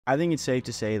I think it's safe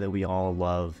to say that we all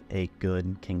love a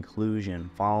good conclusion,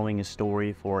 following a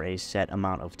story for a set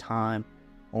amount of time,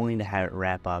 only to have it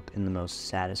wrap up in the most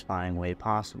satisfying way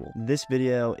possible. This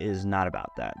video is not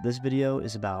about that. This video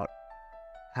is about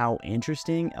how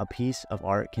interesting a piece of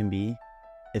art can be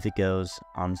if it goes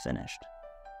unfinished.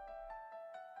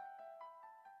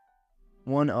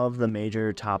 One of the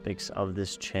major topics of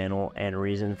this channel and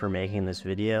reason for making this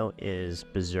video is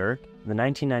Berserk. The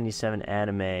 1997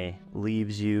 anime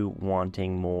leaves you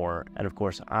wanting more, and of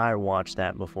course I watched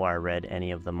that before I read any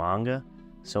of the manga,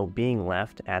 so being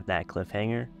left at that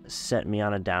cliffhanger set me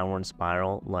on a downward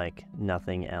spiral like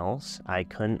nothing else. I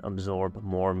couldn't absorb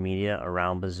more media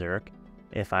around Berserk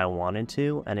if I wanted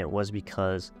to, and it was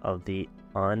because of the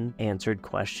unanswered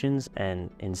questions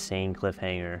and insane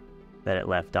cliffhanger that it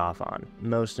left off on.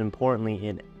 Most importantly,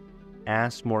 it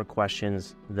asks more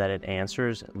questions than it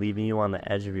answers, leaving you on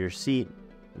the edge of your seat,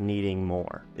 needing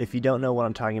more. If you don't know what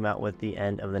I'm talking about with the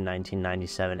end of the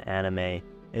 1997 anime,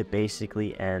 it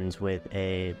basically ends with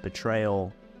a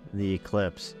betrayal, the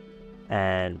eclipse,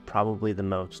 and probably the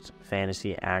most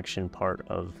fantasy action part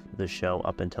of the show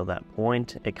up until that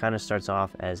point. It kind of starts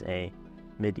off as a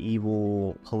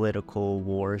medieval political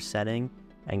war setting,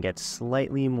 and gets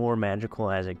slightly more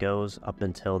magical as it goes up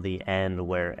until the end,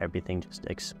 where everything just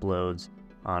explodes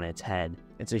on its head.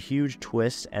 It's a huge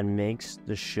twist and makes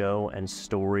the show and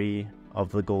story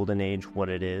of the Golden Age what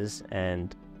it is,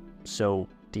 and so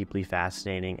deeply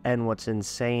fascinating. And what's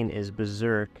insane is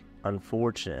Berserk,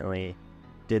 unfortunately,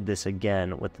 did this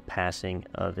again with the passing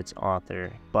of its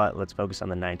author. But let's focus on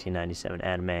the 1997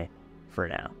 anime for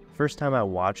now. First time I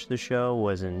watched the show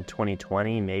was in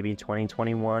 2020, maybe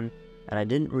 2021. And I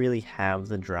didn't really have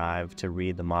the drive to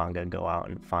read the manga, go out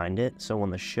and find it, so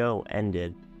when the show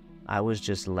ended, I was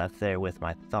just left there with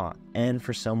my thought. And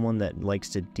for someone that likes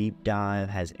to deep dive,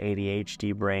 has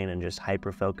ADHD brain, and just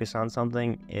hyper-focus on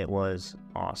something, it was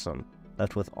awesome.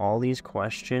 Left with all these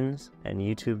questions and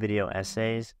YouTube video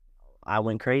essays, I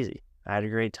went crazy. I had a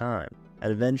great time.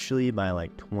 And eventually, by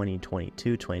like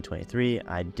 2022, 2023,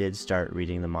 I did start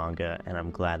reading the manga, and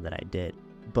I'm glad that I did.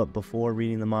 But before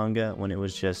reading the manga, when it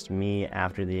was just me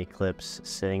after the eclipse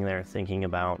sitting there thinking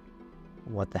about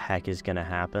what the heck is going to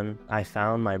happen, I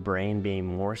found my brain being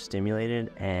more stimulated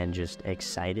and just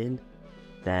excited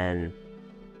than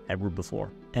ever before.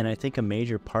 And I think a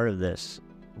major part of this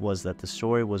was that the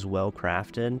story was well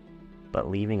crafted, but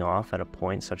leaving off at a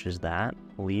point such as that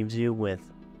leaves you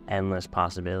with endless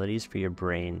possibilities for your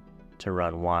brain to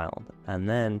run wild. And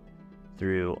then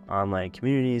through online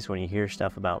communities, when you hear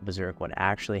stuff about Berserk, what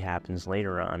actually happens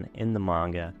later on in the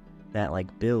manga, that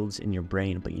like builds in your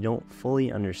brain, but you don't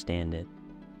fully understand it.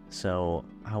 So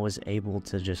I was able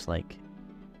to just like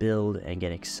build and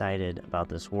get excited about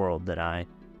this world that I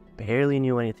barely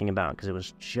knew anything about, because it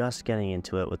was just getting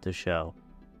into it with the show,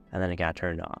 and then it got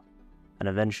turned off. And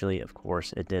eventually, of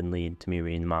course, it did lead to me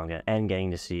reading the manga and getting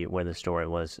to see where the story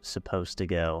was supposed to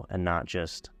go, and not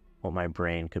just what my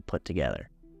brain could put together.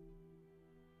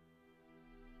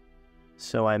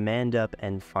 So I manned up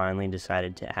and finally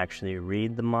decided to actually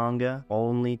read the manga,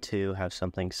 only to have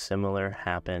something similar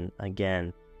happen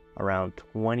again around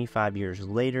 25 years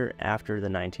later, after the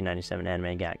 1997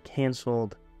 anime got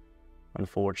canceled.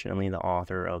 Unfortunately, the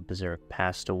author of Berserk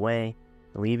passed away,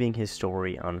 leaving his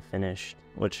story unfinished,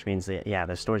 which means that, yeah,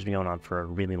 the story's been going on for a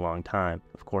really long time.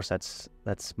 Of course,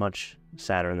 that's much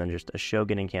sadder than just a show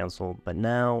getting canceled. But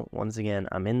now, once again,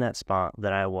 I'm in that spot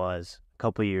that I was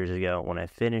couple years ago when I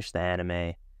finished the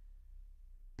anime,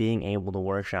 being able to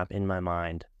workshop in my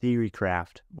mind, theory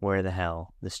craft where the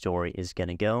hell the story is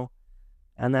gonna go,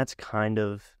 and that's kind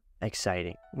of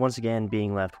exciting. Once again,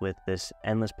 being left with this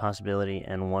endless possibility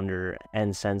and wonder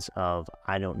and sense of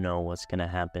I don't know what's gonna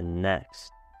happen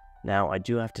next. Now, I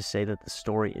do have to say that the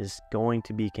story is going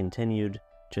to be continued,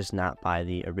 just not by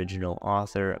the original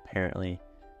author. Apparently,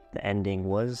 the ending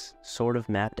was sort of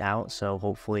mapped out, so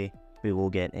hopefully we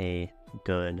will get a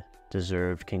good,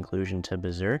 deserved conclusion to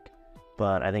Berserk,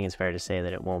 but I think it's fair to say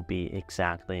that it won't be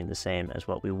exactly the same as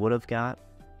what we would have got,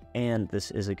 and this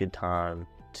is a good time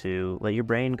to let your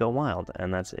brain go wild,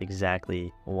 and that's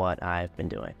exactly what I've been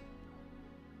doing.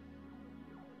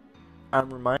 I'm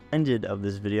reminded of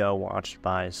this video I watched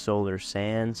by Solar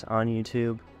Sands on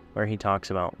YouTube, where he talks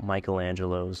about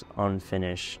Michelangelo's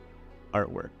unfinished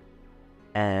artwork,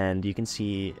 and you can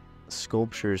see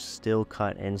sculptures still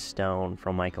cut in stone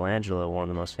from Michelangelo, one of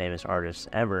the most famous artists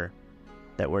ever,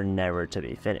 that were never to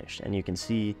be finished. And you can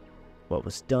see what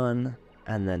was done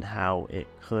and then how it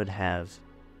could have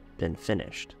been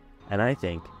finished. And I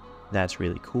think that's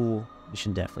really cool. You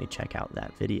should definitely check out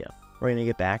that video. We're going to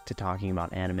get back to talking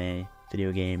about anime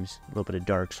video games, a little bit of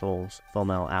Dark Souls,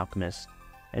 Fullmetal Alchemist,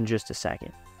 in just a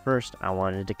second. First, I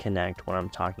wanted to connect what I'm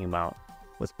talking about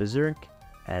with Berserk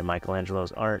and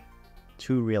Michelangelo's art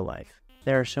to real life.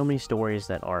 There are so many stories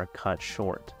that are cut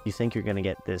short. You think you're going to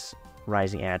get this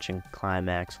rising action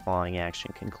climax, falling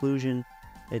action conclusion.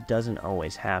 It doesn't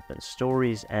always happen.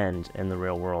 Stories end in the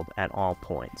real world at all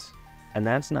points. And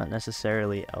that's not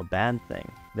necessarily a bad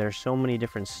thing. There are so many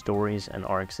different stories and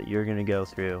arcs that you're going to go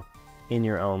through in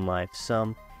your own life,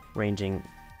 some ranging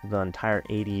the entire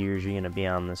 80 years you're going to be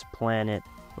on this planet,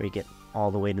 where you get all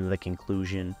the way to the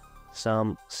conclusion,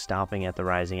 some stopping at the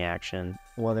rising action.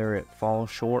 Whether it falls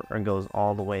short or goes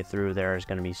all the way through, there's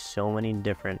going to be so many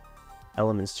different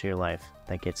elements to your life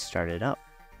that get started up.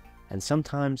 And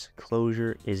sometimes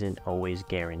closure isn't always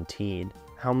guaranteed.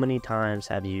 How many times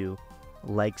have you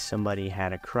liked somebody,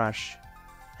 had a crush,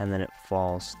 and then it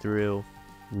falls through,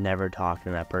 never talking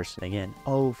to that person again?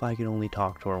 Oh, if I could only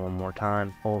talk to her one more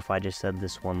time. Oh, if I just said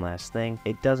this one last thing.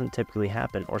 It doesn't typically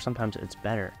happen, or sometimes it's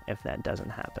better if that doesn't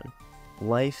happen.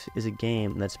 Life is a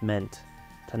game that's meant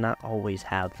to not always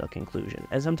have the conclusion,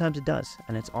 and sometimes it does,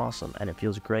 and it's awesome, and it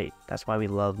feels great. That's why we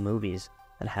love movies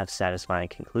and have satisfying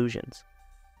conclusions.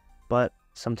 But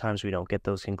sometimes we don't get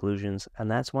those conclusions,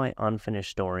 and that's why unfinished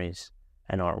stories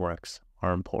and artworks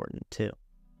are important too.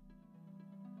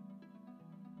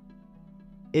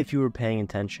 If you were paying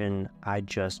attention, I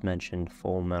just mentioned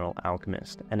Fullmetal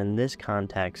Alchemist, and in this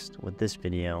context, with this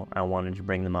video, I wanted to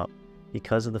bring them up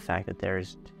because of the fact that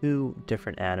there's two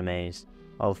different animes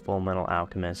of Fullmetal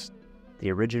Alchemist,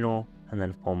 the original and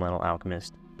then Fullmetal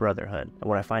Alchemist Brotherhood. And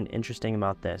what I find interesting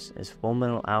about this is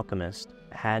Fullmetal Alchemist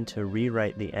had to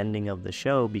rewrite the ending of the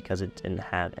show because it didn't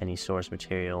have any source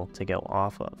material to go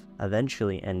off of,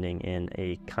 eventually ending in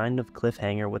a kind of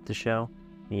cliffhanger with the show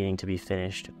needing to be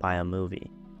finished by a movie.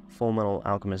 Fullmetal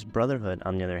Alchemist Brotherhood,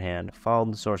 on the other hand,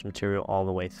 followed the source material all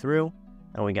the way through,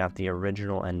 and we got the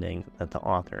original ending that the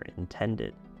author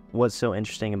intended. What's so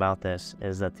interesting about this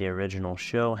is that the original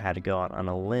show had to go out on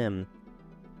a limb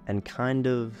and kind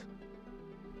of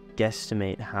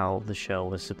guesstimate how the show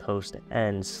was supposed to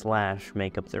end /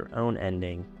 make up their own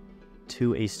ending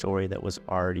to a story that was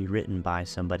already written by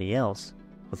somebody else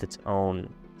with its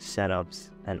own setups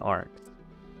and arcs.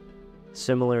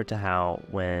 Similar to how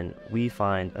when we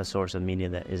find a source of media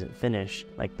that isn't finished,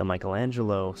 like the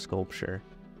Michelangelo sculpture,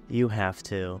 you have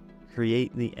to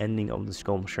create the ending of the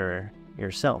sculpture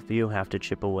yourself. You have to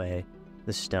chip away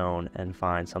the stone and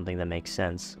find something that makes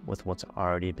sense with what's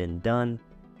already been done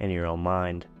in your own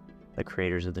mind. The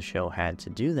creators of the show had to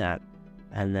do that,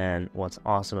 and then what's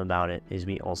awesome about it is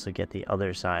we also get the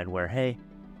other side where, hey,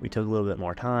 we took a little bit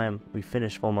more time, we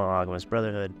finished Fullmetal Alchemist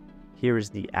Brotherhood, here is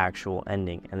the actual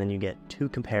ending, and then you get two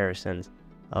comparisons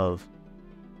of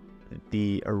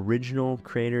the original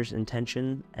creator's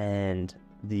intention and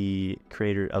the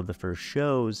creator of the first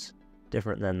show's,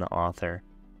 different than the author,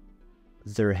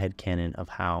 their headcanon of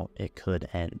how it could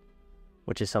end,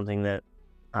 which is something that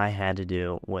I had to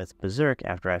do with Berserk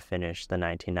after I finished the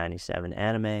 1997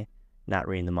 anime, not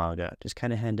reading the manga. Just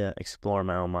kind of had to explore in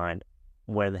my own mind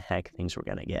where the heck things were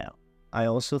going to go. I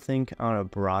also think on a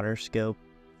broader scope,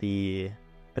 the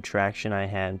attraction I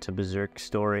had to Berserk's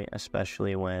story,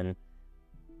 especially when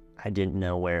I didn't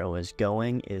know where it was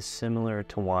going, is similar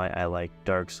to why I like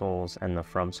Dark Souls and the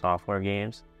From Software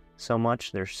games so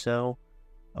much. They're so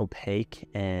opaque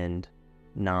and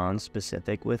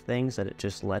non-specific with things that it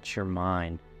just lets your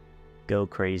mind go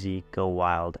crazy, go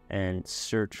wild, and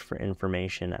search for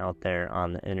information out there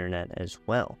on the internet as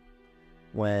well.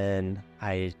 When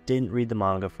I didn't read the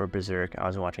manga for Berserk, I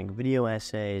was watching video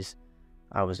essays,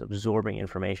 I was absorbing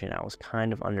information, I was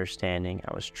kind of understanding,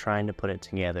 I was trying to put it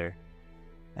together,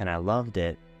 and I loved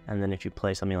it. And then if you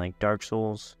play something like Dark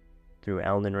Souls, through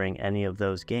Elden Ring, any of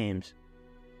those games,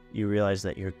 you realize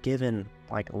that you're given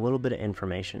like a little bit of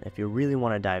information. If you really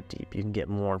want to dive deep, you can get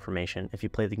more information. If you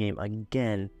play the game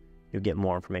again, you'll get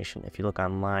more information. If you look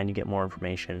online, you get more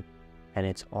information. And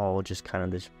it's all just kind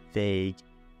of this vague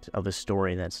of a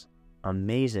story that's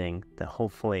amazing that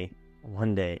hopefully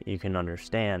one day you can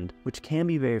understand, which can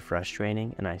be very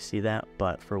frustrating, and I see that,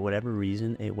 but for whatever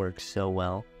reason, it works so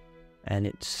well, and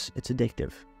it's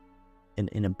addictive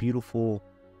in a beautiful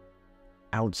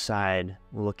outside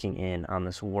looking in on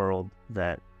this world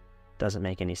that doesn't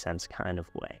make any sense kind of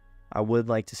way. I would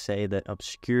like to say that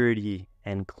obscurity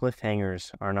and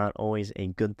cliffhangers are not always a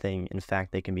good thing. In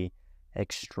fact, they can be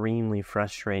extremely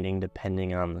frustrating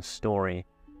depending on the story.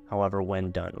 However,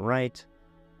 when done right,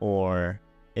 or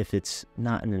if it's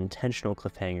not an intentional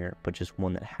cliffhanger, but just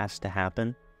one that has to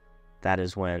happen, that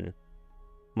is when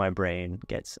my brain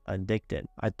gets addicted.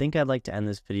 I think I'd like to end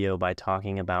this video by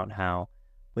talking about how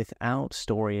Without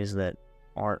stories that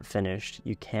aren't finished,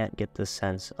 you can't get the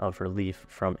sense of relief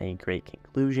from a great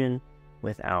conclusion.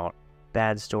 Without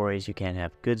bad stories, you can't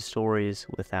have good stories.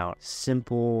 Without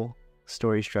simple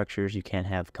story structures, you can't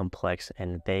have complex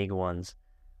and vague ones.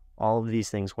 All of these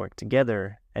things work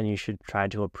together, and you should try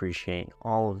to appreciate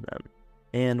all of them.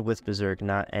 And with Berserk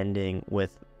not ending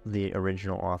with the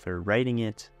original author writing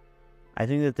it, I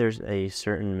think that there's a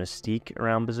certain mystique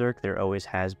around Berserk. There always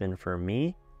has been for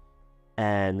me.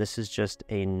 And this is just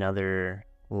another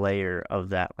layer of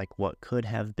that, like what could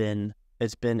have been.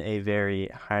 It's been a very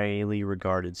highly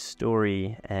regarded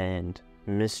story and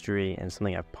mystery, and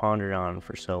something I've pondered on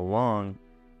for so long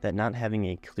that not having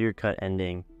a clear-cut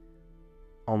ending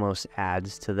almost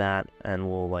adds to that and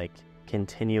will like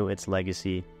continue its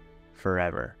legacy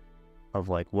forever of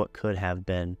like what could have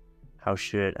been, how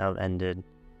should it have ended,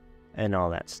 and all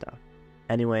that stuff.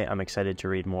 Anyway, I'm excited to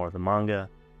read more of the manga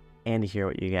and to hear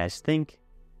what you guys think.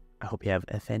 I hope you have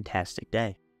a fantastic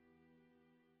day.